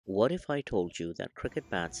What if I told you that cricket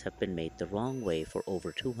bats have been made the wrong way for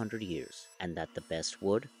over 200 years and that the best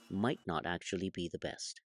wood might not actually be the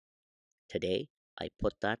best? Today, I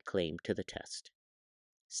put that claim to the test.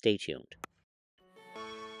 Stay tuned.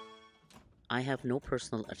 I have no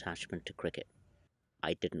personal attachment to cricket.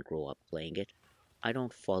 I didn't grow up playing it. I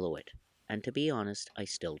don't follow it. And to be honest, I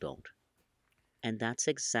still don't. And that's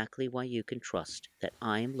exactly why you can trust that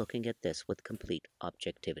I am looking at this with complete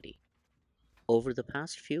objectivity. Over the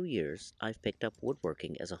past few years, I've picked up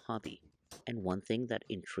woodworking as a hobby, and one thing that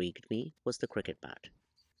intrigued me was the cricket bat.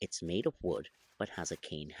 It's made of wood, but has a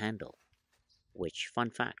cane handle, which, fun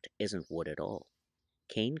fact, isn't wood at all.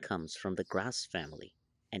 Cane comes from the grass family,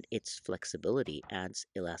 and its flexibility adds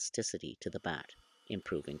elasticity to the bat,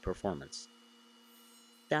 improving performance.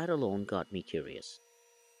 That alone got me curious.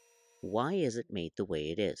 Why is it made the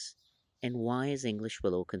way it is? And why is English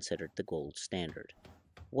willow considered the gold standard?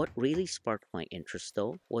 What really sparked my interest,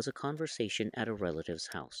 though, was a conversation at a relative's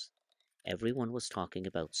house. Everyone was talking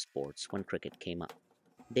about sports when cricket came up.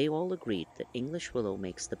 They all agreed that English willow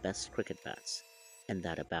makes the best cricket bats, and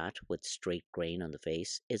that a bat with straight grain on the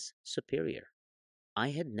face is superior.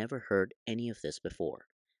 I had never heard any of this before,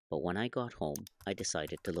 but when I got home, I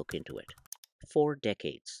decided to look into it. For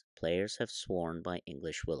decades, players have sworn by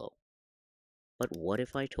English willow. But what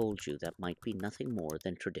if I told you that might be nothing more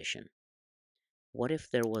than tradition? What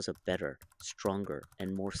if there was a better, stronger,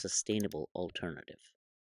 and more sustainable alternative?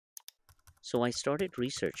 So I started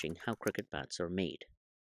researching how cricket bats are made,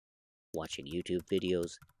 watching YouTube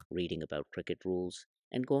videos, reading about cricket rules,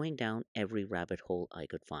 and going down every rabbit hole I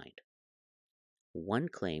could find. One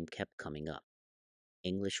claim kept coming up: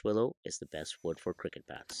 English willow is the best wood for cricket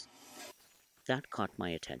bats. That caught my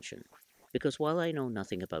attention, because while I know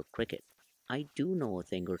nothing about cricket, I do know a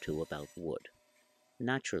thing or two about wood.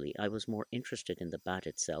 Naturally, I was more interested in the bat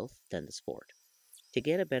itself than the sport. To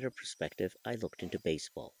get a better perspective, I looked into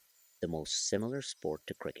baseball, the most similar sport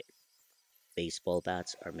to cricket. Baseball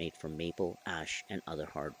bats are made from maple, ash, and other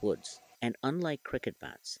hardwoods, and unlike cricket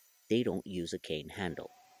bats, they don't use a cane handle.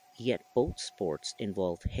 Yet both sports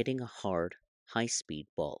involve hitting a hard, high-speed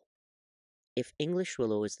ball. If English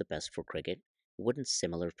willow is the best for cricket, wouldn't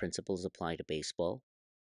similar principles apply to baseball?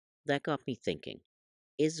 That got me thinking,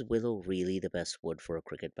 is willow really the best wood for a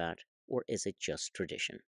cricket bat, or is it just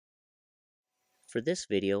tradition? For this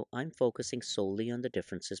video, I'm focusing solely on the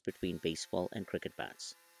differences between baseball and cricket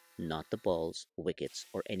bats, not the balls, wickets,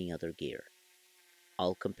 or any other gear.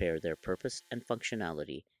 I'll compare their purpose and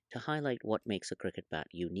functionality to highlight what makes a cricket bat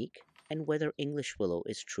unique and whether English willow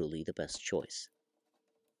is truly the best choice.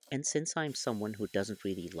 And since I'm someone who doesn't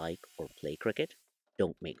really like or play cricket,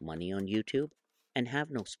 don't make money on YouTube, and have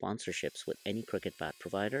no sponsorships with any cricket bat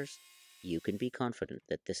providers, you can be confident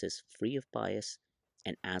that this is free of bias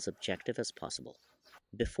and as objective as possible.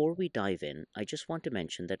 Before we dive in, I just want to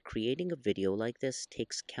mention that creating a video like this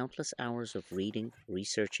takes countless hours of reading,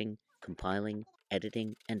 researching, compiling,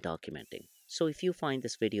 editing, and documenting. So if you find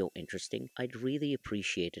this video interesting, I'd really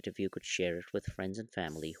appreciate it if you could share it with friends and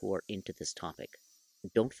family who are into this topic.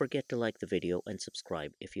 Don't forget to like the video and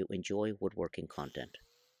subscribe if you enjoy woodworking content.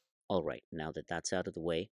 Alright, now that that's out of the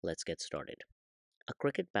way, let's get started. A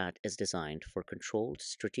cricket bat is designed for controlled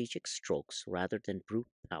strategic strokes rather than brute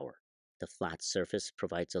power. The flat surface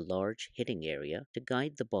provides a large hitting area to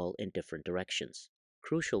guide the ball in different directions,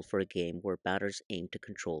 crucial for a game where batters aim to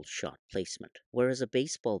control shot placement, whereas a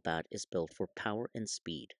baseball bat is built for power and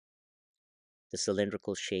speed. The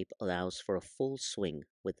cylindrical shape allows for a full swing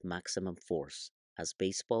with maximum force, as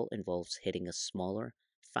baseball involves hitting a smaller,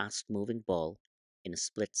 fast-moving ball in a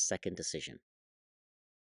split-second decision.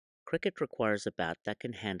 Cricket requires a bat that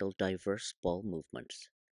can handle diverse ball movements,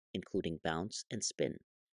 including bounce and spin,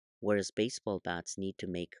 whereas baseball bats need to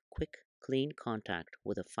make quick, clean contact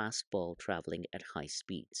with a fast ball traveling at high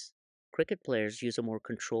speeds. Cricket players use a more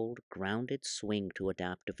controlled, grounded swing to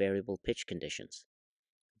adapt to variable pitch conditions.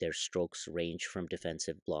 Their strokes range from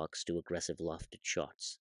defensive blocks to aggressive lofted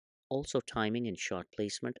shots. Also, timing and shot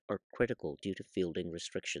placement are critical due to fielding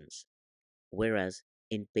restrictions. Whereas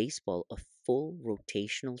in baseball, a full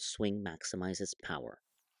rotational swing maximizes power.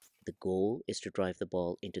 The goal is to drive the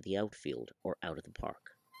ball into the outfield or out of the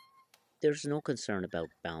park. There's no concern about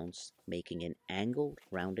bounce, making an angled,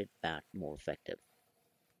 rounded bat more effective.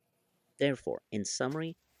 Therefore, in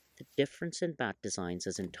summary, the difference in bat designs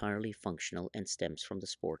is entirely functional and stems from the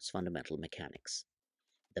sport's fundamental mechanics.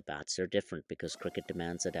 The bats are different because cricket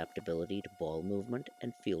demands adaptability to ball movement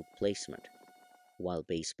and field placement, while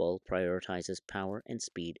baseball prioritizes power and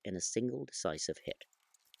speed in a single decisive hit.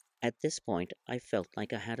 At this point, I felt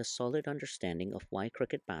like I had a solid understanding of why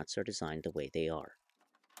cricket bats are designed the way they are.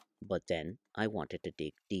 But then I wanted to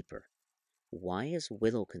dig deeper. Why is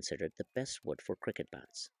willow considered the best wood for cricket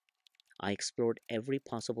bats? I explored every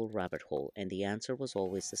possible rabbit hole, and the answer was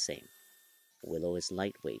always the same. Willow is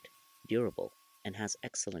lightweight, durable, and has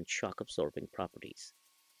excellent shock absorbing properties.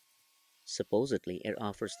 Supposedly, it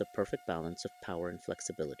offers the perfect balance of power and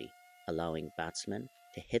flexibility, allowing batsmen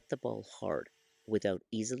to hit the ball hard without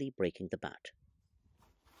easily breaking the bat.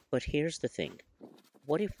 But here's the thing,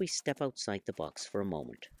 what if we step outside the box for a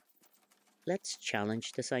moment? Let's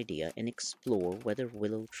challenge this idea and explore whether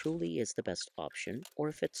willow truly is the best option or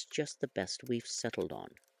if it's just the best we've settled on.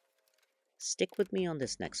 Stick with me on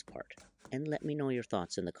this next part and let me know your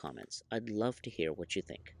thoughts in the comments. I'd love to hear what you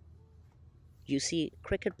think. You see,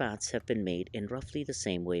 cricket bats have been made in roughly the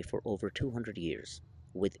same way for over 200 years,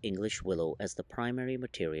 with English willow as the primary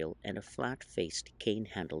material and a flat-faced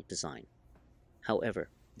cane-handled design. However,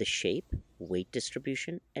 the shape, weight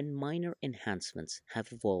distribution, and minor enhancements have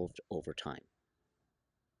evolved over time.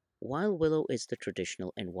 While willow is the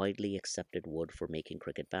traditional and widely accepted wood for making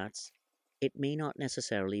cricket bats, it may not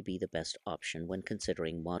necessarily be the best option when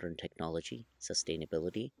considering modern technology,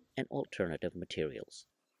 sustainability, and alternative materials.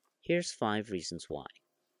 Here's 5 reasons why.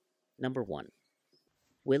 Number 1.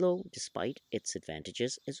 Willow, despite its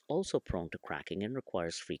advantages, is also prone to cracking and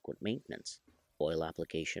requires frequent maintenance, oil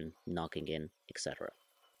application, knocking in, etc.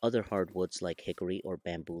 Other hardwoods like hickory or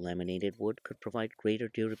bamboo laminated wood could provide greater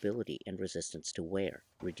durability and resistance to wear,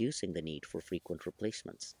 reducing the need for frequent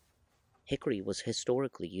replacements. Hickory was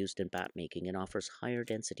historically used in bat making and offers higher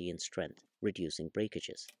density and strength, reducing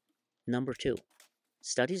breakages. Number 2.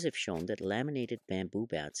 Studies have shown that laminated bamboo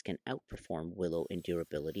bats can outperform willow in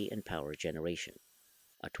durability and power generation.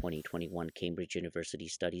 A 2021 Cambridge University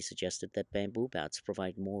study suggested that bamboo bats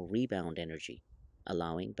provide more rebound energy,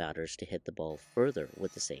 allowing batters to hit the ball further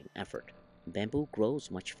with the same effort. Bamboo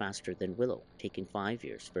grows much faster than willow, taking 5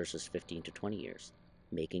 years versus 15 to 20 years,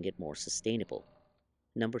 making it more sustainable.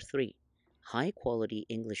 Number 3. High quality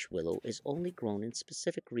English willow is only grown in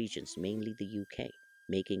specific regions, mainly the UK,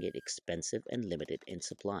 making it expensive and limited in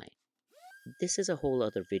supply. This is a whole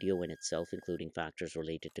other video in itself, including factors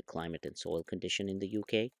related to climate and soil condition in the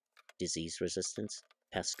UK, disease resistance,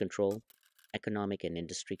 pest control, economic and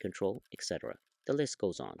industry control, etc. The list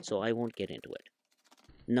goes on, so I won't get into it.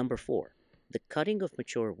 Number 4. The cutting of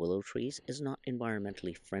mature willow trees is not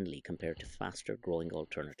environmentally friendly compared to faster growing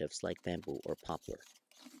alternatives like bamboo or poplar.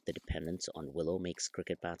 The dependence on willow makes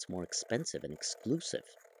cricket bats more expensive and exclusive,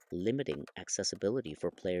 limiting accessibility for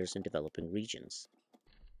players in developing regions.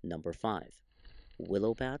 Number 5.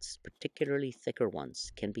 Willow bats, particularly thicker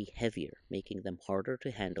ones, can be heavier, making them harder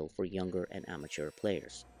to handle for younger and amateur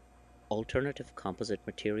players. Alternative composite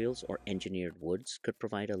materials or engineered woods could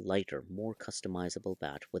provide a lighter, more customizable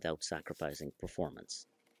bat without sacrificing performance.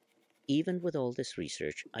 Even with all this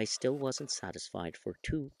research, I still wasn't satisfied for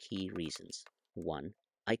 2 key reasons. 1.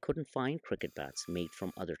 I couldn't find cricket bats made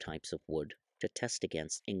from other types of wood to test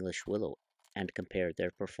against English willow and compare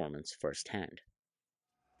their performance firsthand.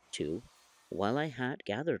 2. While I had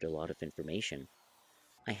gathered a lot of information,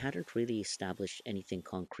 I hadn't really established anything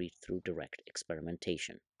concrete through direct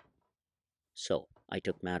experimentation. So, I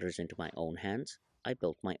took matters into my own hands. I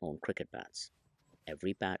built my own cricket bats.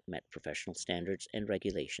 Every bat met professional standards and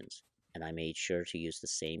regulations, and I made sure to use the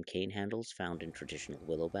same cane handles found in traditional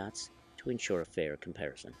willow bats to ensure a fair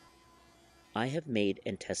comparison. I have made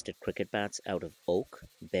and tested cricket bats out of oak,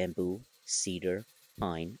 bamboo, cedar,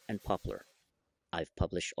 pine, and poplar. I've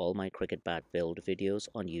published all my cricket bat build videos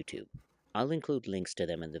on YouTube. I'll include links to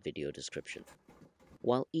them in the video description.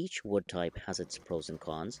 While each wood type has its pros and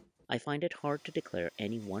cons, I find it hard to declare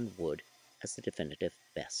any one wood as the definitive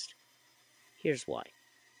best. Here's why.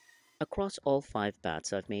 Across all 5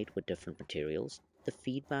 bats I've made with different materials, the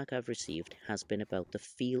feedback I've received has been about the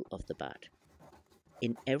feel of the bat.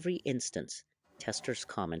 In every instance, testers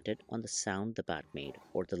commented on the sound the bat made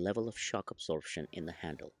or the level of shock absorption in the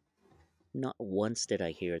handle. Not once did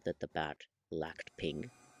I hear that the bat lacked ping,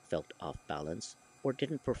 felt off balance, or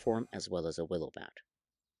didn't perform as well as a willow bat.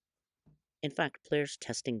 In fact, players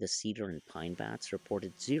testing the cedar and pine bats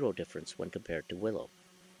reported zero difference when compared to willow,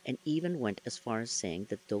 and even went as far as saying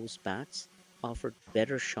that those bats offered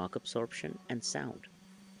better shock absorption and sound.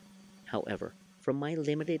 However, from my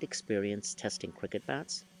limited experience testing cricket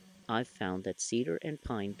bats, I've found that cedar and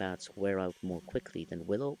pine bats wear out more quickly than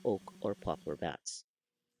willow, oak, or poplar bats.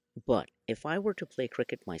 But if I were to play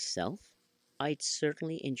cricket myself, I'd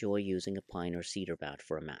certainly enjoy using a pine or cedar bat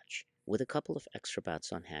for a match, with a couple of extra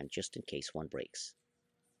bats on hand just in case one breaks.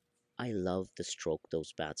 I love the stroke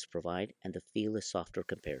those bats provide, and the feel is softer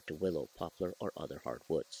compared to willow, poplar, or other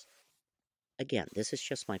hardwoods. Again, this is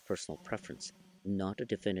just my personal preference, not a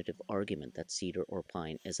definitive argument that cedar or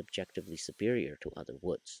pine is objectively superior to other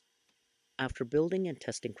woods. After building and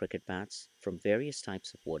testing cricket bats from various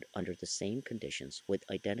types of wood under the same conditions with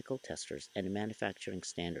identical testers and manufacturing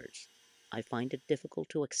standards, I find it difficult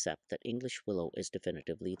to accept that English willow is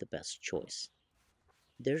definitively the best choice.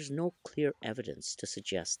 There's no clear evidence to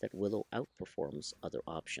suggest that willow outperforms other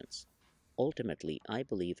options. Ultimately, I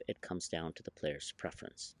believe it comes down to the player's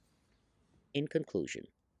preference. In conclusion,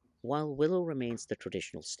 while willow remains the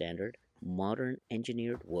traditional standard, modern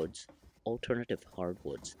engineered woods, alternative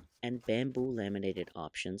hardwoods, and bamboo laminated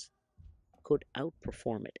options could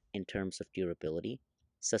outperform it in terms of durability,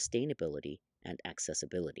 sustainability, and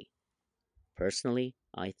accessibility. Personally,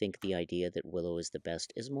 I think the idea that willow is the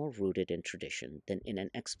best is more rooted in tradition than in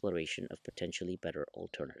an exploration of potentially better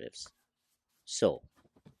alternatives. So,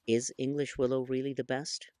 is English willow really the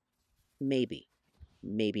best? Maybe,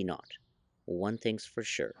 maybe not. One thing's for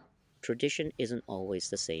sure, tradition isn't always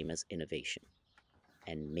the same as innovation.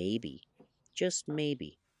 And maybe, just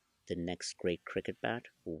maybe, the next great cricket bat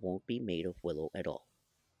won't be made of willow at all.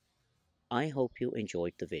 I hope you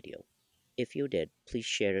enjoyed the video. If you did, please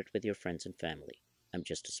share it with your friends and family. I'm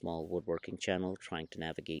just a small woodworking channel trying to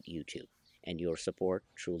navigate YouTube, and your support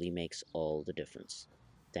truly makes all the difference.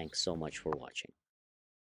 Thanks so much for watching.